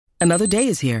Another day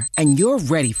is here, and you're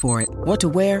ready for it. What to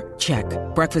wear? Check.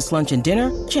 Breakfast, lunch, and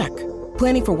dinner? Check.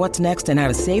 Planning for what's next and how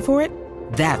to save for it?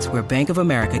 That's where Bank of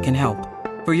America can help.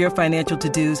 For your financial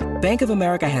to-dos, Bank of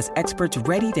America has experts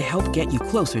ready to help get you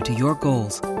closer to your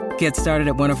goals. Get started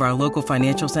at one of our local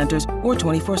financial centers or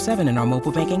 24/7 in our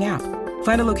mobile banking app.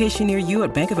 Find a location near you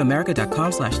at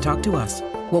bankofamerica.com/talktous.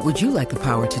 What would you like the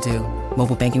power to do?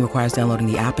 Mobile banking requires downloading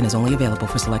the app and is only available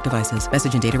for select devices.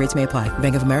 Message and data rates may apply.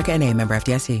 Bank of America N.A., member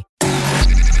FDIC.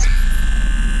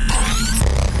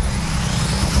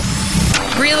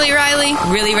 Really, Riley?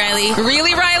 Really, Riley?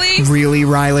 Really, Riley? Really,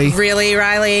 Riley? Really,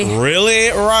 Riley? Really,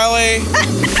 Riley?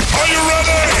 Are you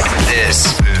ready?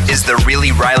 This is the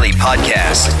Really Riley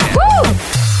podcast. Woo!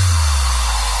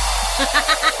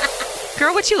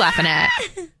 Girl, what you laughing at?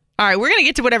 All right, we're going to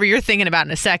get to whatever you're thinking about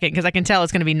in a second because I can tell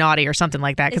it's going to be naughty or something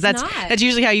like that because that's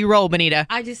usually how you roll, Benita.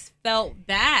 I just felt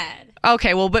bad.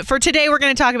 Okay, well, but for today, we're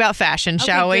going to talk about fashion,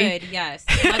 shall we? Good, yes.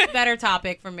 Much better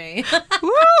topic for me.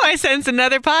 Woo, I sense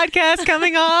another podcast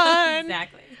coming on.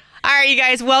 Exactly. All right, you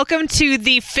guys, welcome to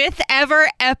the 5th ever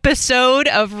episode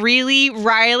of Really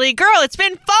Riley. Girl, it's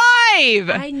been 5!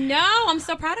 I know. I'm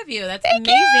so proud of you. That's Thank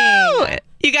amazing.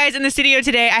 You guys, in the studio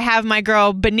today, I have my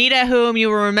girl, Benita, whom you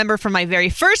will remember from my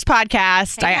very first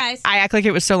podcast. Hey, guys. I act like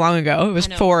it was so long ago. It was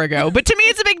 4 ago. But to me,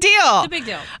 it's a big deal. It's a big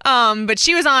deal. But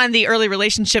she was on the Early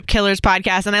Relationship Killers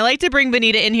podcast, and I like to bring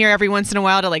Benita in here every once in a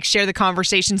while to like share the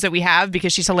conversations that we have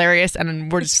because she's hilarious,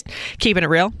 and we're just keeping it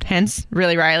real. Hence,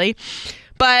 Really Riley.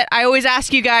 But I always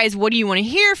ask you guys, what do you want to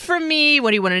hear from me? What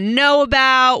do you want to know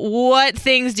about? What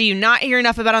things do you not hear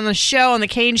enough about on the show, on the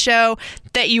Kane Show,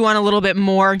 that you want a little bit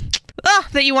more...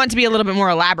 that you want to be a little bit more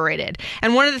elaborated.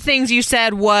 And one of the things you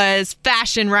said was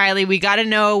fashion, Riley. We got to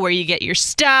know where you get your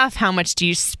stuff. How much do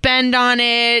you spend on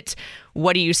it?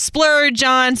 What do you splurge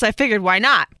on? So I figured, why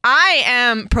not? I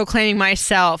am proclaiming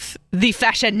myself the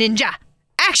fashion ninja.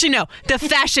 Actually, no, the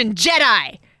fashion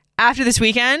Jedi after this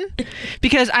weekend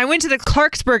because I went to the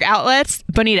Clarksburg outlets.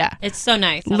 Bonita. It's so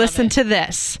nice. Listen to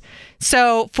this.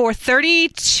 So for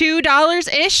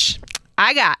 $32-ish,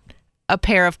 I got a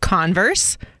pair of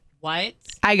Converse. What?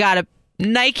 I got a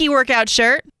Nike workout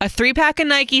shirt, a 3-pack of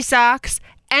Nike socks,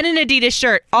 and an Adidas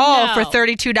shirt, all for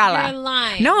 $32. You're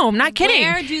lying. No, I'm not kidding.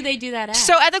 Where do they do that at?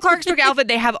 So at the Clarksburg outfit,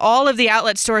 they have all of the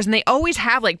outlet stores, and they always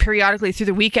have, like, periodically through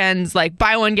the weekends, like,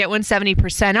 buy one, get one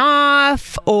 70%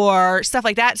 off or stuff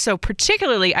like that. So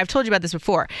particularly, I've told you about this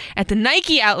before, at the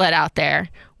Nike outlet out there,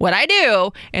 what I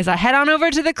do is I head on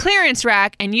over to the clearance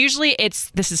rack, and usually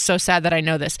this is so sad that I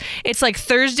know this. It's like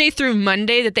Thursday through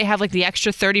Monday that they have like the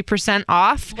extra 30%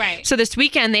 off. Right. So this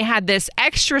weekend they had this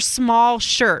extra small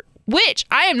shirt, which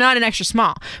I am not an extra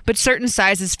small, but certain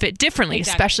sizes fit differently,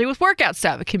 especially with workout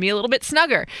stuff. It can be a little bit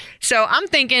snugger. So I'm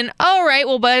thinking, all right,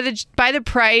 well, by the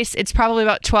price, it's probably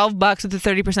about $12 with the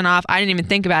 30% off. I didn't even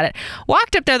think about it.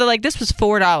 Walked up there, they're like, this was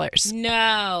 $4.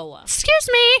 No. Excuse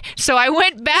me. So I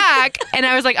went back and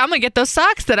I was like, I'm going to get those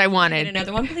socks that I wanted. Get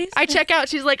another one, please? I check out.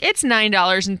 She's like, it's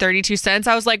 $9.32.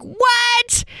 I was like,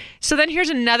 what? So then here's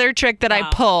another trick that I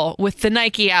pull with the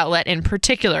Nike outlet in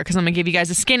particular, because I'm going to give you guys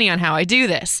a skinny on how I do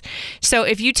this. So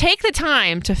if you take the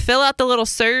time to fill out the little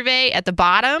survey at the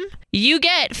bottom, you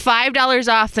get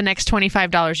 $5 off the next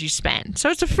 $25 you spend.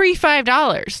 So it's a free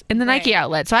 $5 in the Nike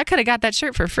outlet. So I could have got that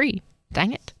shirt for free.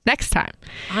 Dang it. Next time.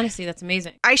 Honestly, that's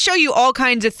amazing. I show you all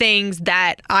kinds of things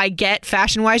that I get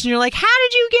fashion-wise, and you're like, how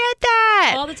did you get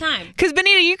that? All the time. Because,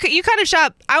 Benita, you kind of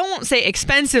shop, I won't say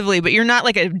expensively, but you're not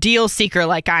like a deal seeker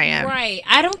like I am. Right.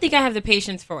 I don't think I have the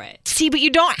patience for it. See, but you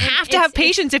don't have to have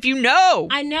patience if you know.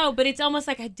 I know, but it's almost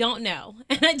like I don't know.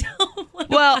 And I don't want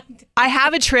to Well, find it. I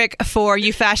have a trick for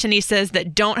you fashionistas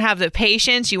that don't have the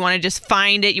patience. You want to just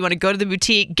find it. You want to go to the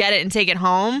boutique, get it, and take it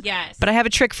home. Yes. But I have a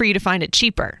trick for you to find it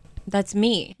cheaper. That's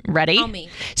me. Ready? Tell me.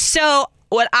 So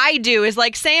what I do is,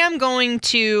 like, say I'm going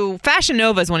to Fashion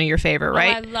Nova is one of your favorite,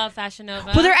 right? Oh, I love Fashion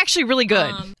Nova. Well, they're actually really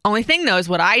good. Only thing, though, is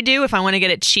what I do if I want to get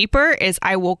it cheaper is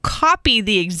I will copy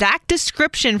the exact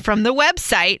description from the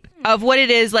website of what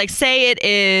it is. Like, say it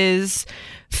is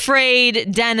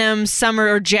frayed denim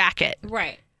summer jacket.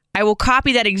 Right. I will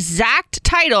copy that exact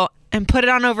title and put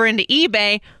it on over into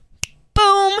eBay.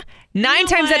 Boom. 9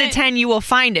 times out of 10, you will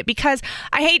find it, because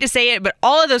I hate to say it, but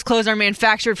all of those clothes are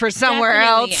manufactured for somewhere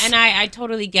Definitely. else. And I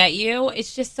totally get you.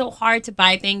 It's just so hard to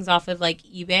buy things off of like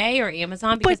eBay or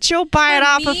Amazon. But you'll buy it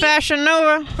off of Fashion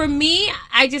Nova. For me,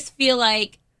 I just feel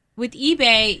like with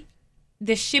eBay,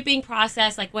 the shipping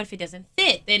process, like what if it doesn't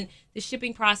fit? Then the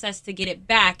shipping process to get it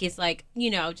back is like,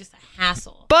 just a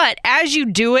hassle. But as you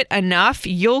do it enough,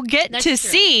 you'll get That's to true.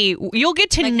 see, you'll get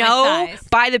to Like my know size.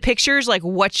 by the pictures, like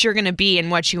what you're going to be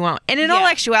and what you won't. And in all Yeah.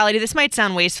 actuality, this might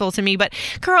sound wasteful to me, but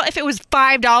girl, if it was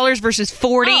 $5 versus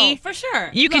 $40, Oh, for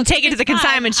sure. you can Look, take it if to the it's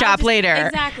consignment fine, I'll shop just- later.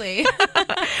 Exactly.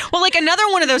 Well, like another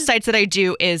one of those sites that I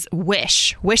do is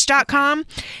Wish, wish.com.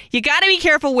 You got to be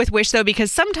careful with Wish though,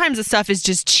 because sometimes the stuff is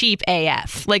just cheap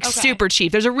AF, like Okay. super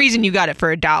cheap. There's a reason you got it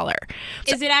for $1.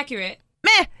 Is it accurate?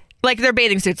 Meh. Like their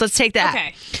bathing suits. Let's take that.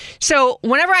 Okay. So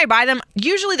whenever I buy them,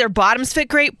 usually their bottoms fit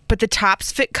great, but the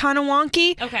tops fit kind of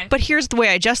wonky. Okay. But here's the way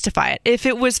I justify it. If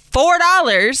it was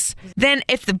 $4, then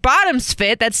if the bottoms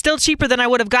fit, that's still cheaper than I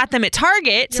would have got them at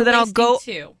Target. So You're then I'll go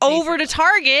wasting two, over to basically.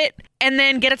 Target and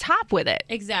then get a top with it.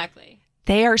 Exactly.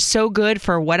 They are so good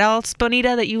for what else,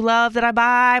 Bonita, that you love that I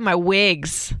buy? My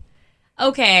wigs.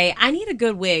 Okay, I need a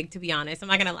good wig, to be honest. I'm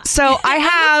not gonna lie. So I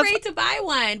have. I'm afraid to buy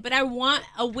one, but I want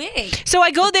a wig. So I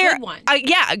go A there. good one.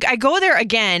 I go there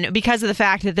again because of the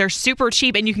fact that they're super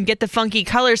cheap and you can get the funky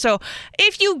color. So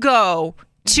if you go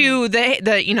to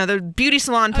the beauty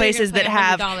salon places pay that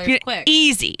have $100 quick.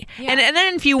 easy, Yeah. and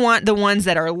then if you want the ones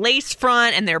that are lace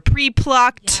front and they're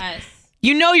pre-plucked, Yes.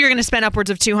 you're going to spend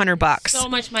upwards of $200. So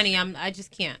much money. I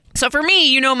just can't. So for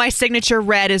me, my signature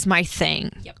red is my thing.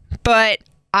 Yep. But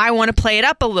I want to play it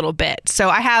up a little bit. So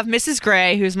I have Mrs.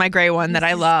 Gray, who's my gray one that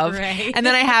I love. Gray. And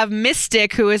then I have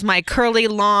Mystic, who is my curly,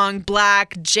 long,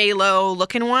 black, J-Lo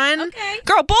looking one. Okay.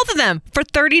 Girl, both of them for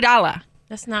 $30.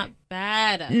 That's not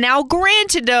bad. Now,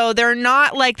 granted, though, they're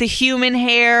not like the human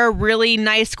hair, really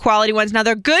nice quality ones. Now,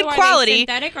 they're good So are quality. they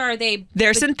synthetic or are they? They're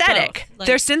like synthetic. both? Like-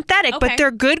 They're synthetic, but Okay.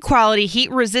 they're good quality,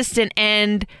 heat resistant,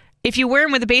 and if you wear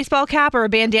them with a baseball cap or a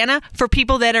bandana, for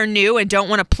people that are new and don't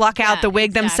want to pluck out Yeah, the wig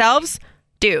exactly. themselves,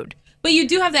 dude, But you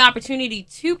do have the opportunity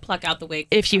to pluck out the wig.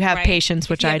 if you have right? patience,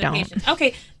 which If you I have the don't. patience.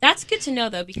 Okay, that's good to know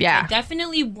though, because Yeah. I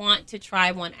definitely want to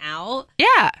try one out.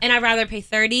 Yeah. And I'd rather pay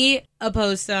 $30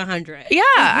 opposed to $100. Yeah,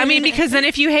 I mean, because then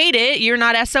if you hate it, you're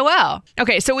not SOL.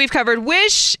 Okay, so we've covered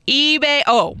Wish, eBay.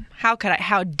 Oh,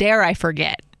 how dare I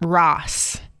forget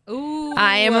Ross. Ooh,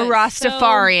 I am a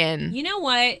Rastafarian. You know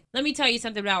what? Let me tell you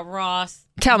something about Ross.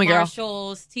 Tell me, girl.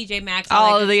 Marshalls, TJ Maxx,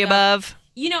 All that of good the stuff. above.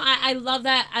 You know, I love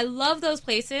that. I love those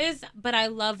places, but I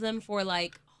love them for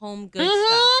like home goods Mhm.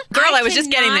 stuff. Girl, I was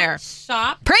just getting cannot there.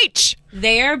 Shop Preach.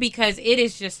 there because it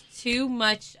is just too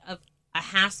much of a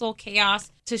hassle,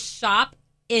 chaos to shop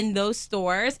in those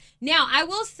stores. Now, I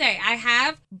will say I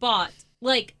have bought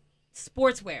like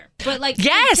sportswear, but like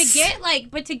Yes. to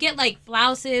get like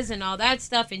blouses and all that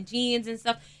stuff and jeans and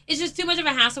stuff, it's just too much of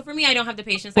a hassle for me. I don't have the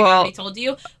patience, like I Well- already told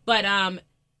you. But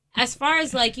as far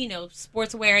as like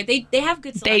sportswear, they have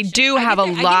good They selection. do I have get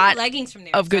a I get lot leggings from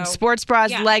there Of good so- sports bras,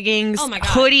 yeah. leggings, Oh my God.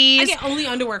 hoodies. I get only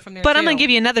underwear from there. But I'm too. going to give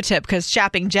you another tip because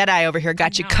Shopping Jedi over here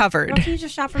got you No. covered. Girl, can you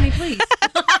just shop for me, please?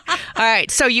 All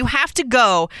right, so you have to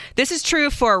go. This is true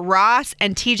for Ross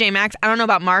and TJ Maxx. I don't know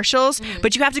about Marshalls,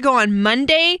 but you have to go on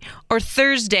Monday or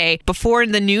Thursday before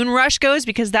the noon rush goes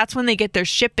because that's when they get their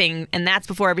shipping and that's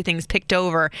before everything's picked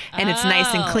over and it's nice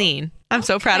and Oh. clean. I'm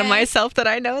so proud of Okay. myself that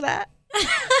I know that.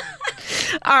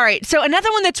 All right, so another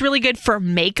one that's really good for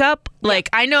makeup. Like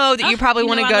I know that you probably you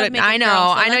want to know go I to. love makeup I know, girl,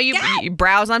 so I know let's you. go. You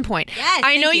brows on point. Yes,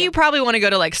 I know thank you you. probably want to go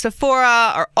to like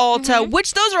Sephora or Ulta,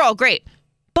 which those are all great.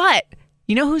 But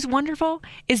you know who's wonderful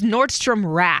is Nordstrom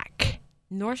Rack.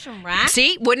 Nordstrom Rack?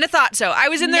 See, wouldn't have thought so. I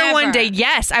was in there one Never. day.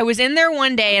 Yes, I was in there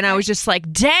one day and I was just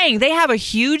like, dang, they have a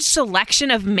huge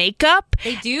selection of makeup.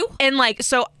 They do? And like,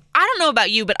 so I don't know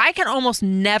about you, but I can almost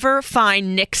never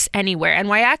find NYX anywhere.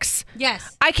 NYX?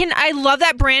 Yes. I love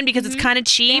that brand because it's kind of They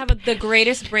cheap, have the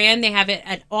greatest brand. They have it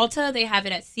at Ulta. They have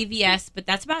it at CVS, but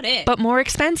that's about it. but more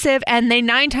expensive. And they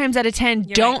 9 times out of 10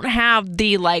 You're don't right. have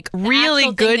the like really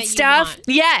actual thing good that you stuff. want.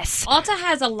 Yes. Ulta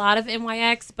has a lot of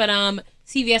NYX, but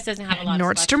CVS doesn't have a lot of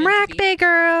Nordstrom selection, Rack, to be- big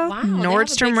girl. Wow, they have a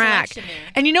Nordstrom big Rack. selection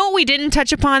there. And you know what we didn't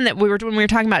touch upon that when we were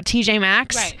talking about TJ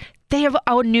Maxx? Right. They have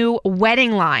a new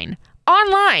wedding line.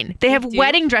 Online, they have do?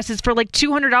 wedding dresses for like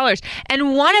 $200,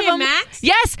 and one of TJ them, Maxx?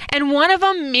 yes, and one of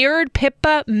them mirrored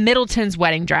Pippa Middleton's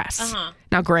wedding dress. Uh-huh.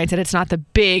 Now, granted, it's not the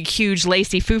big, huge,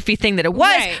 lacy, foofy thing that it was,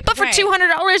 Right, but for right.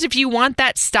 $200, if you want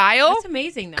that style, That's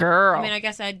amazing, though. Girl. I mean, I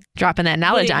guess I dropping that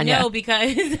knowledge on wouldn't you. know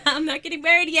because I'm not getting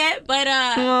married yet, but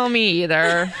Well, me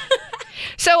either.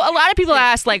 So a lot of people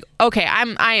ask, like, okay,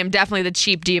 I am definitely the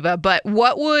cheap diva, but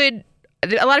what would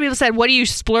a lot of people said, what do you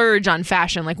splurge on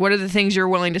fashion? Like, what are the things you're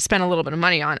willing to spend a little bit of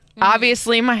money on?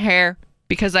 Obviously, my hair,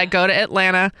 because I go to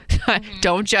Atlanta.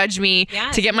 don't judge me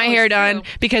Yes, to get my no, hair it's done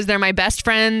true. because they're my best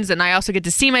friends and I also get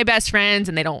to see my best friends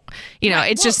and they don't,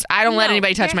 it's just, I don't let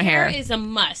anybody touch my hair. Your hair is a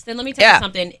must. And let me tell you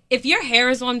something. If your hair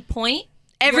is on point,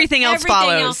 Everything else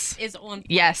follows. Else is on point.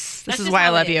 Yes, this That's is just why I how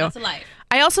it love is. you. That's a life.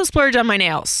 I also splurge on my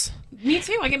nails. Me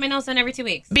too. I get my nails done every 2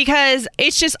 weeks. Because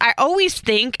it's just, I always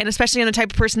think, and especially I'm the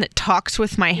type of person that talks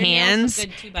with my Your nails hands. look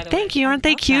good too, by the Thank way. you. Aren't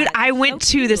they love cute? that. I So went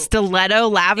to the cute. stiletto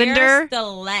lavender. They're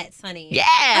stilettos, honey.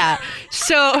 Yeah.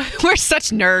 So we're such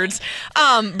nerds.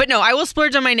 But no, I will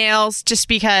splurge on my nails just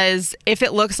because if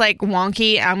it looks like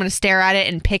wonky, I'm going to stare at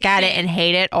it and pick at it and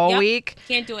hate it all Yep. week.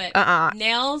 Can't do it.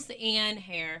 Nails and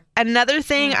hair. Another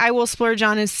thing I will splurge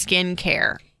on is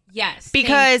skincare. Yes. same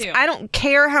Because too. I don't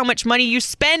care how much money you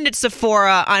spend at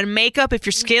Sephora on makeup. If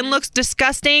your skin looks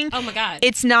disgusting, Oh my God.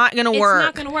 it's not going to It's work.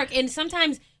 not going to work. And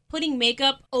sometimes putting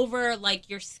makeup over like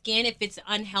your skin, if it's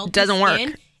unhealthy Doesn't work.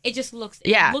 skin, it just looks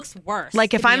Yeah. it looks worse.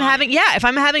 Like if to be I'm having honest.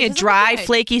 a doesn't dry, look good.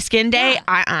 flaky skin day,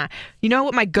 Yeah. You know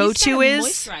what my You go-to just gotta is?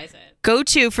 moisturize it.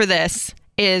 Go-to for this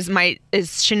is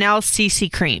Chanel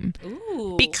CC cream.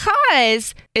 Ooh.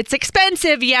 Because it's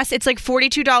expensive. Yes, it's like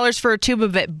 $42 for a tube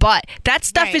of it, but that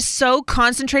stuff Right. is so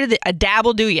concentrated that a dab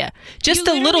will do you. Just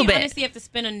You a little literally, bit. Honestly, have to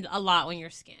spend a lot on your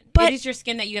skin. But it is your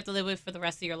skin that you have to live with for the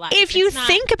rest of your life. If you It's not-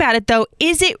 think about it, though,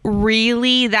 is it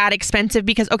really that expensive?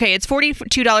 Because, okay, it's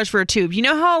 $42 for a tube. You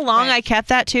know how long Right. I kept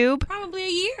that tube? probably a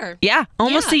year. Yeah,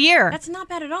 almost Yeah, a year. That's not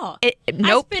bad at all.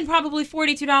 Nope. I spend probably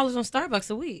 $42 on Starbucks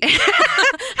a week.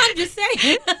 I'm just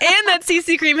saying. And that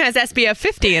CC cream has SPF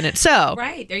 50 in it. So,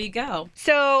 Right, there you go.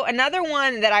 so another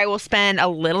one that I will spend a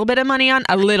little bit of money on,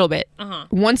 a little bit,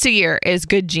 once a year is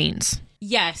good jeans.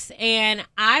 Yes, and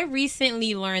I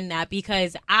recently learned that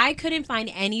because I couldn't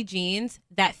find any jeans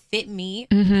that fit me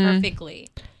perfectly.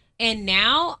 And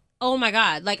now, oh my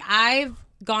God, like I've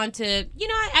gone to,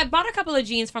 I bought a couple of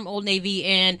jeans from Old Navy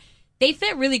and they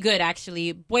fit really good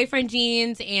actually. Boyfriend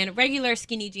jeans and regular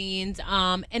skinny jeans,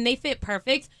 and they fit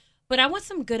perfect. But I want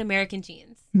some good American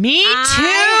jeans. Me too.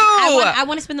 I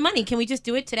want to spend the money. Can we just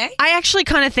do it today? I actually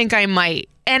kind of think I might.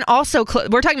 And also,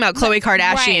 we're talking about Khloe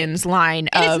Kardashian's line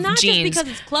And of it's not jeans. just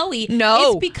because it's Chloe.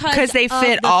 No, it's because they of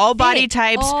fit the all fit, body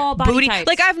types, all body booty. types.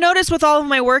 Like I've noticed with all of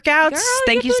my workouts. Girl,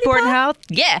 Thank your you, booty Sport and pop. Health.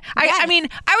 Yeah, I Yes. mean,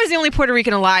 I was the only Puerto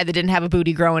Rican alive that didn't have a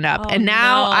booty growing up, Oh, and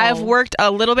now no. I've worked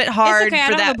a little bit hard It's okay. I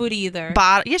for don't that have a booty either.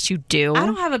 bottom. Yes, you do. I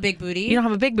don't have a big booty. You don't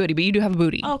have a big booty, but you do have a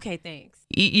booty. Okay, thanks.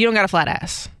 You don't got a flat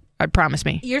ass. I promise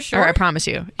me. You're sure? Or I promise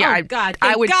you. Yeah, Oh, God. I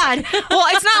Thank would. God. Well,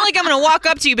 it's not like I'm gonna walk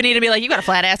up to you, Benita, and be like, "You got a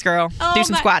flat ass, girl. Oh, do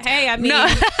some squats." Hey, I mean, No.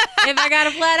 if I got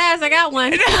a flat ass, I got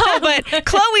one. No, but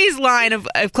Chloe's line of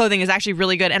clothing is actually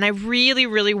really good, and I really,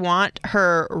 really want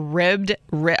her ribbed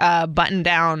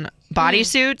button-down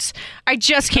bodysuits. I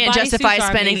just can't The justify bodysuits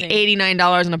are spending amazing.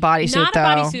 $89 on a bodysuit, Not though. a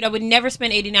bodysuit. I would never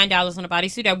spend $89 on a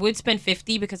bodysuit. I would spend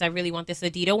 $50 because I really want this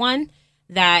Adidas one,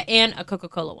 and a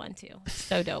Coca-Cola one too.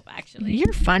 So dope, actually.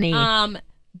 You're funny.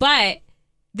 But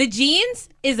the jeans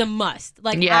is a must.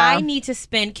 Like Yeah. I need to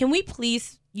spend. Can we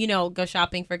please, go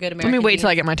shopping for good American? Let me wait till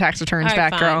I jeans? get my tax returns All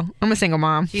right, back, fine. girl. I'm a single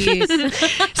mom.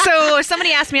 Jeez. So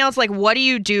somebody asked me else, like, what do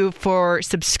you do for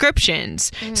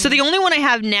subscriptions? So the only one I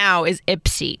have now is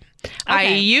Ipsy. I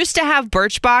Okay. used to have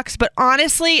Birchbox, but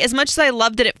honestly, as much as I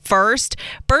loved it at first,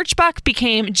 Birchbox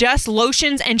became just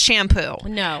lotions and shampoo.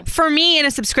 No. For me, in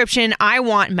a subscription, I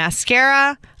want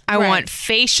mascara. I Right. want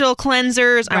facial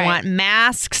cleansers. I Right. want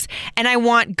masks. And I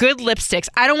want good lipsticks.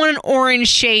 I don't want an orange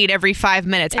shade every 5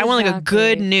 minutes. I want like a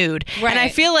good Exactly. nude. And I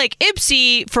Right. feel like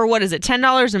Ipsy, for what is it,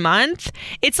 $10 a month?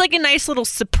 It's like a nice little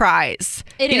surprise.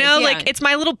 It you is, know, yeah. like it's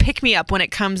my little pick-me-up when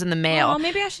it comes in the mail. Oh,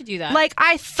 maybe I should do that. Like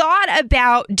I thought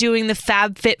about doing the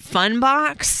FabFitFun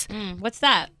box. What's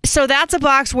that? So that's a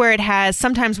box where it has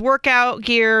sometimes workout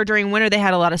gear. During winter, they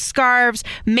had a lot of scarves,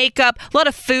 makeup, a lot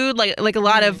of food, like a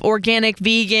lot of organic,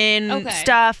 vegan Okay.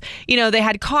 stuff. They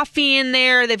had coffee in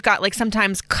there. They've got like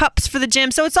sometimes cups for the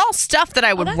gym. So it's all stuff that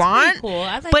I would that's want. pretty cool.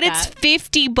 I like but it's that.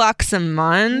 $50 a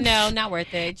month. No, not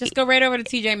worth it. Just go right over to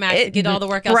TJ Maxx to get all the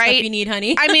workout right? stuff you need,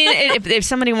 honey. I mean, if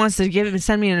somebody wants to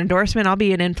send me an endorsement, I'll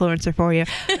be an influencer for you.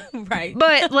 right.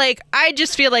 But like, I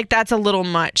just feel like that's a little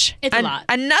much. It's a lot.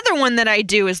 Another one that I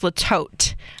do is La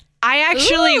Tote. I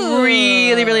actually Ooh.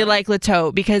 really, really like La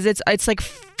Tote because it's like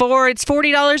it's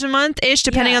 $40 a month ish,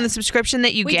 depending Yeah. on the subscription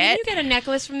that you Wait, get. didn't you get a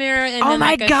necklace from there? And Oh then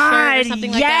my like a shirt God, or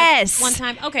something like yes. that one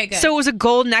time? Okay, good. So it was a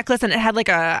gold necklace and it had like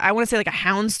I want to say like a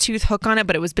houndstooth hook on it,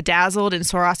 but it was bedazzled in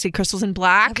Swarovski crystals in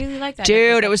black. I really like that Dude,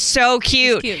 necklace. it was so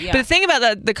cute. cute, yeah. But the thing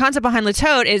about the concept behind La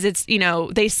Tote is it's,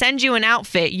 they send you an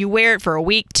outfit, you wear it for a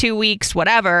week, 2 weeks,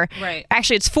 whatever. Right.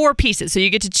 Actually, it's 4 pieces, so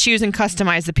you get to choose and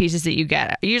customize the pieces that you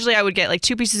get. Usually I would get like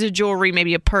 2 pieces of jewelry,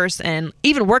 maybe a purse, and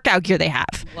even workout gear they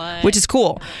have. What? which is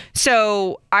cool.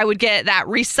 So I would get that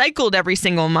recycled every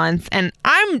single month. And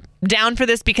I'm down for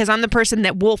this because I'm the person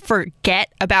that will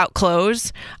forget about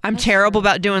clothes. I'm terrible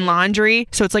about doing laundry.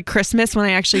 So it's like Christmas when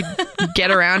I actually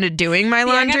get around to doing my I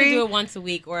gotta laundry. do it once a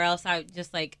week, or else I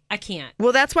just like I can't.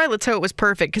 Well, that's why Latote was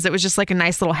perfect, because it was just like a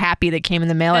nice little happy that came in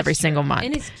the mail every single month.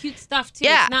 And it's cute stuff too.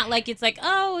 Yeah. It's not like it's like,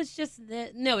 oh, it's just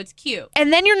no, it's cute.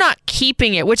 And then you're not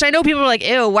keeping it, which I know people are like,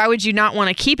 ew, why would you not want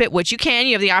to keep it? Which you can.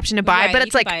 You have the option to buy. Right, but you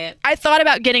it's can like, buy it. I thought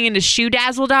about getting into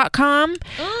shoedazzle.com,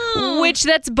 which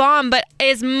that's bomb. But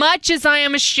as much as I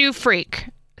am a shoe freak,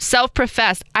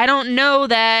 self-professed, I don't know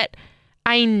that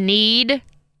I need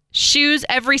shoes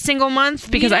every single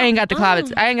month because I ain't got the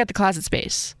closet. I ain't got the closet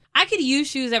space. I could use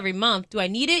shoes every month. Do I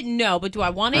need it? No. But do I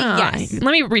want it? Yes.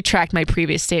 Let me retract my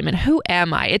previous statement. Who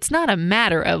am I? It's not a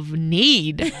matter of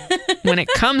need when it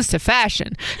comes to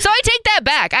fashion. So I take that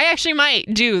back. I actually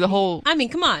might do the whole I mean,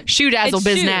 come on. shoe dazzle It's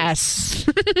business.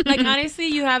 Like, honestly,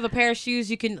 you have a pair of shoes.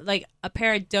 You can, like, a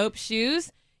pair of dope shoes.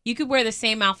 You could wear the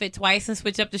same outfit twice and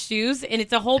switch up the shoes, and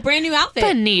it's a whole brand new outfit.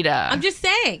 Benita. I'm just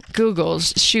saying.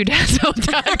 Google's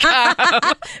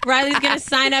shoedazzle.com. Riley's going to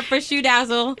sign up for Shoe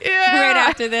Dazzle Yeah. right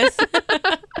after this.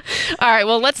 All right,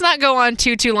 well, let's not go on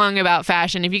too long about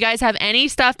fashion. If you guys have any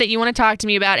stuff that you want to talk to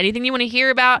me about, anything you want to hear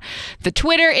about, the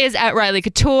Twitter is at Riley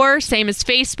Couture, same as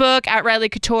Facebook, at Riley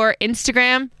Couture,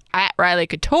 Instagram, at Riley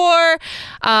Couture.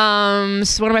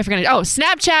 So what am I forgetting? Oh,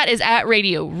 Snapchat is at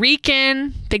Radio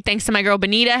Rican. Big thanks to my girl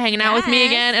Benita hanging out with me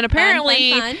Yes. again. And Fun,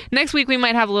 apparently fun. next week we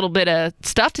might have a little bit of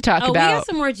stuff to talk Oh, we about. got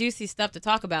some more juicy stuff to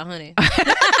talk about, honey.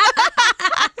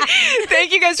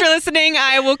 Thank you guys for listening.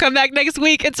 I will come back next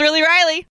week. It's Really Riley.